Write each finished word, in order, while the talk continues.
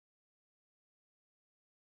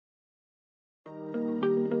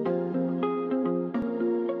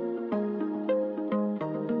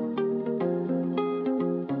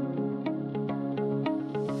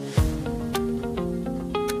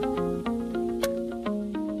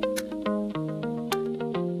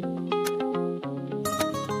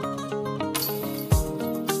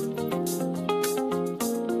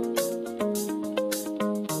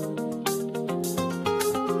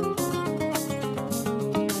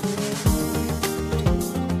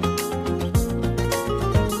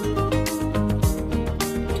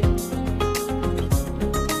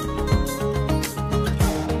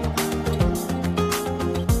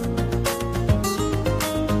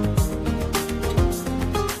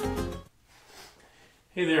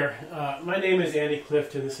Hey there, my name is Andy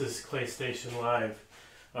Clift and this is Clay Station Live.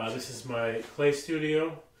 This is my clay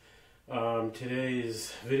studio.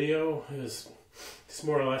 Today's video is just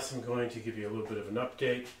more or less I'm going to give you a little bit of an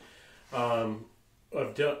update.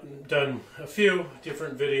 I've done a few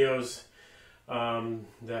different videos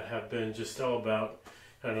that have been just all about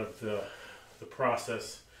kind of the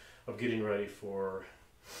process of getting ready for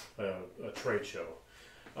a trade show.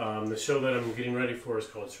 The show that I'm getting ready for is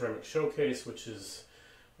called Ceramic Showcase, which is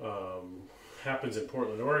happens in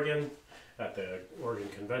Portland, Oregon, at the Oregon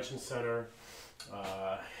Convention Center.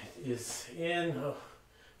 It is in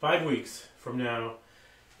 5 weeks from now,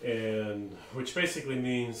 and which basically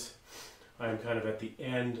means I'm kind of at the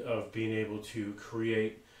end of being able to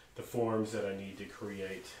create the forms that I need to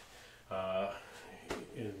create.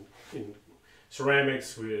 In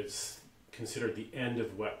ceramics, it's considered the end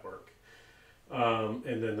of wet work, and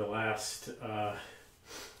then the last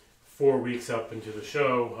 4 weeks up into the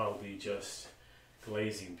show, I'll be just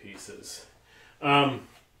glazing pieces.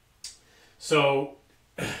 So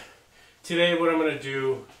today what I'm going to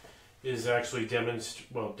do is actually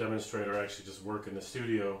demonstrate or actually just work in the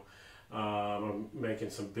studio. I'm making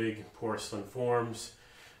some big porcelain forms,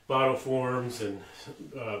 bottle forms, and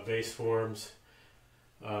vase forms.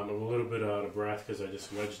 I'm a little bit out of breath because I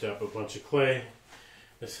just wedged up a bunch of clay.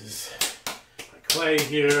 This is my clay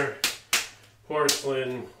here,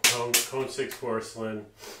 porcelain, cone 6 porcelain.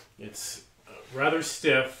 It's rather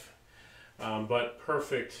stiff, but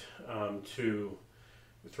perfect to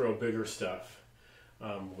throw bigger stuff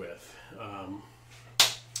with.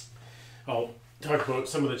 I'll talk about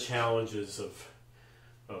some of the challenges of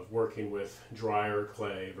working with drier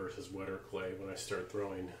clay versus wetter clay when I start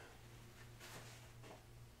throwing.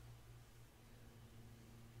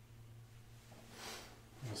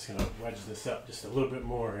 I'm just going to wedge this up just a little bit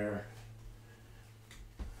more here.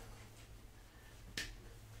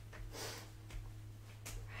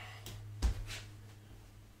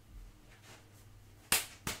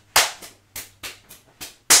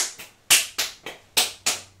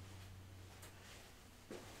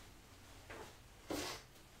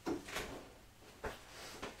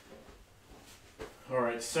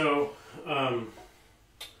 Alright, so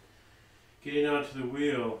getting onto the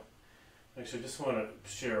wheel, actually I just want to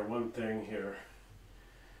share one thing here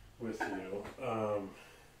with you.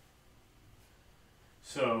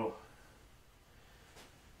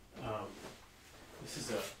 This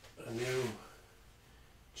is a new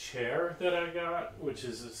chair that I got, which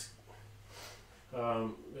is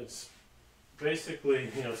it's basically,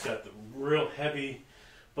 it's got the real heavy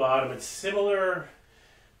bottom. It's similar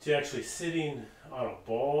to actually sitting on a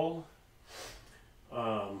ball,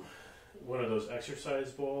 one of those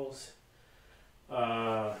exercise balls.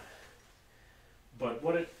 But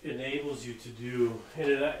what it enables you to do, and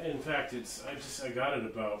in fact, I got it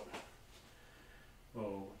about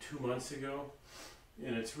 2 months ago,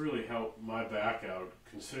 and it's really helped my back out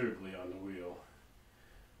considerably on the wheel.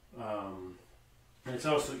 And it's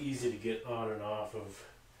also easy to get on and off of.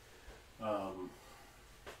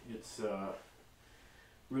 It's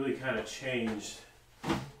really kind of changed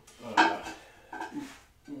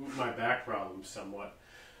my back problems somewhat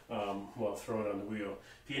while throwing on the wheel.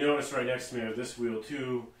 If you notice right next to me I have this wheel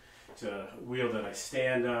too. It's a wheel that I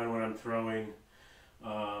stand on when I'm throwing,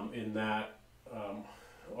 and that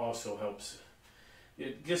also helps.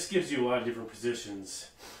 It just gives you a lot of different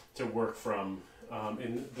positions to work from.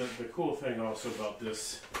 And the cool thing also about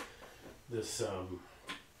this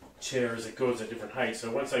chair is it goes at different heights. So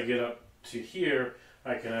once I get up to here,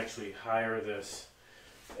 I can actually hire this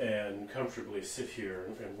and comfortably sit here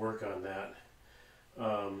and work on that.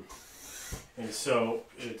 And so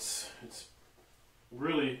it's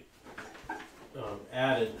really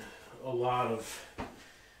added a lot of,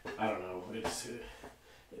 I don't know,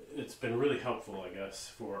 it's been really helpful, I guess,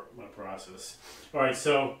 for my process. All right,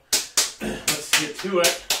 so let's get to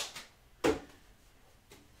it.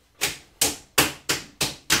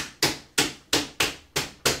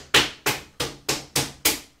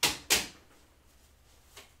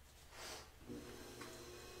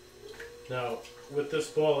 Now, with this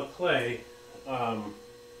ball of clay,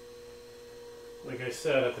 like I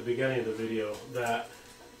said at the beginning of the video, that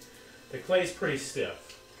the clay is pretty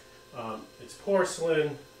stiff. It's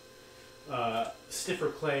porcelain.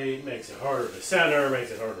 Stiffer clay makes it harder to center,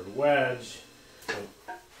 makes it harder to wedge.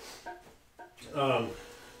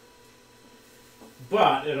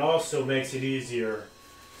 But it also makes it easier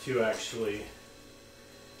to actually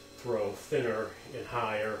throw thinner and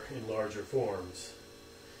higher and larger forms.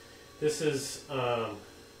 This is about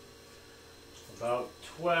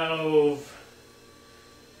 12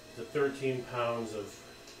 to 13 pounds of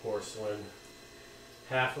porcelain,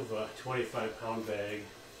 half of a 25-pound bag.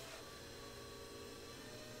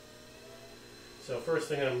 So first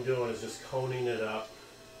thing I'm doing is just coning it up.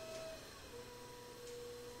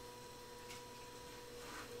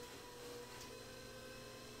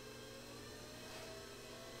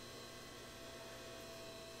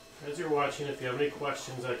 As you're watching, if you have any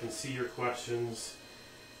questions, I can see your questions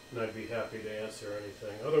and I'd be happy to answer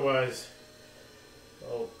anything. Otherwise,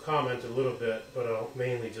 I'll comment a little bit, but I'll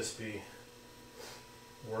mainly just be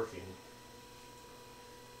working.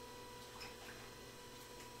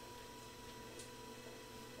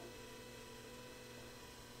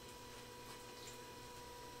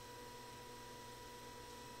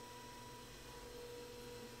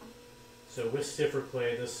 So with stiffer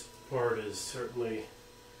clay, this part is certainly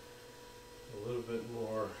a little bit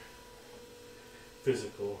more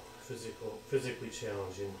physically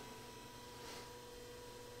challenging.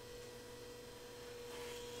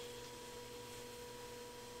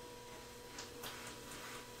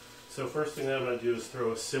 So first thing that I'm going to do is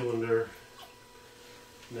throw a cylinder,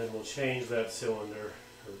 and then we'll change that cylinder,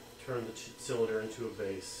 or turn the cylinder into a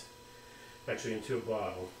vase, actually into a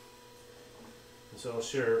bottle. And so I'll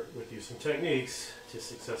share with you some techniques to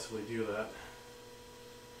successfully do that.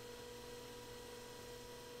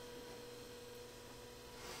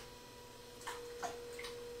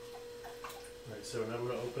 Alright, so now I'm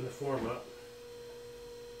going to open the form up.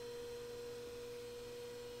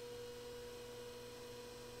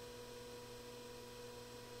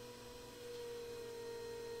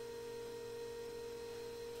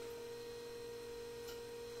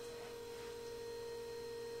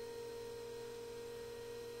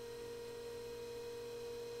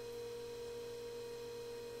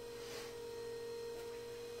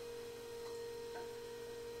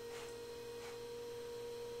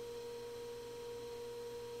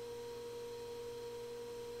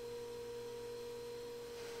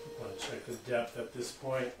 Check the depth at this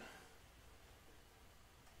point.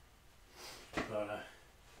 About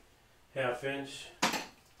a ½ inch.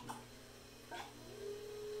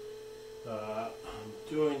 I'm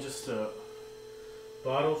doing just a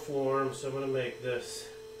bottle form, so I'm going to make this,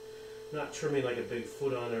 not trimming like a big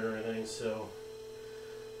foot on it or anything, so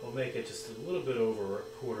I'll make it just a little bit over a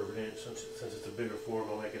quarter of an inch. Since it's a bigger form,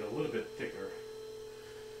 I'll make it a little bit thicker.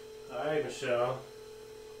 Hi, Michelle.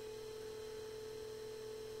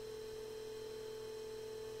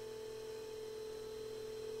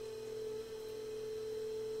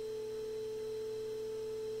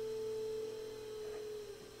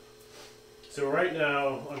 So right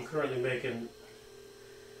now, I'm currently making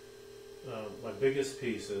my biggest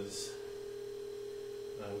pieces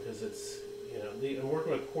because it's, you know, I'm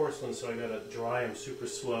working with porcelain, so I got to dry them super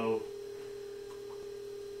slow.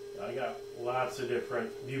 I got lots of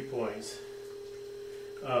different viewpoints.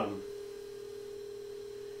 I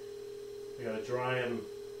got to dry them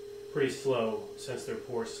pretty slow since they're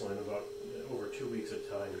porcelain, about over 2 weeks at a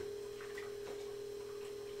time.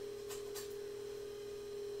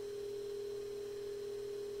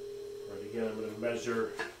 Again, I'm going to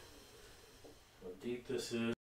measure how deep this is.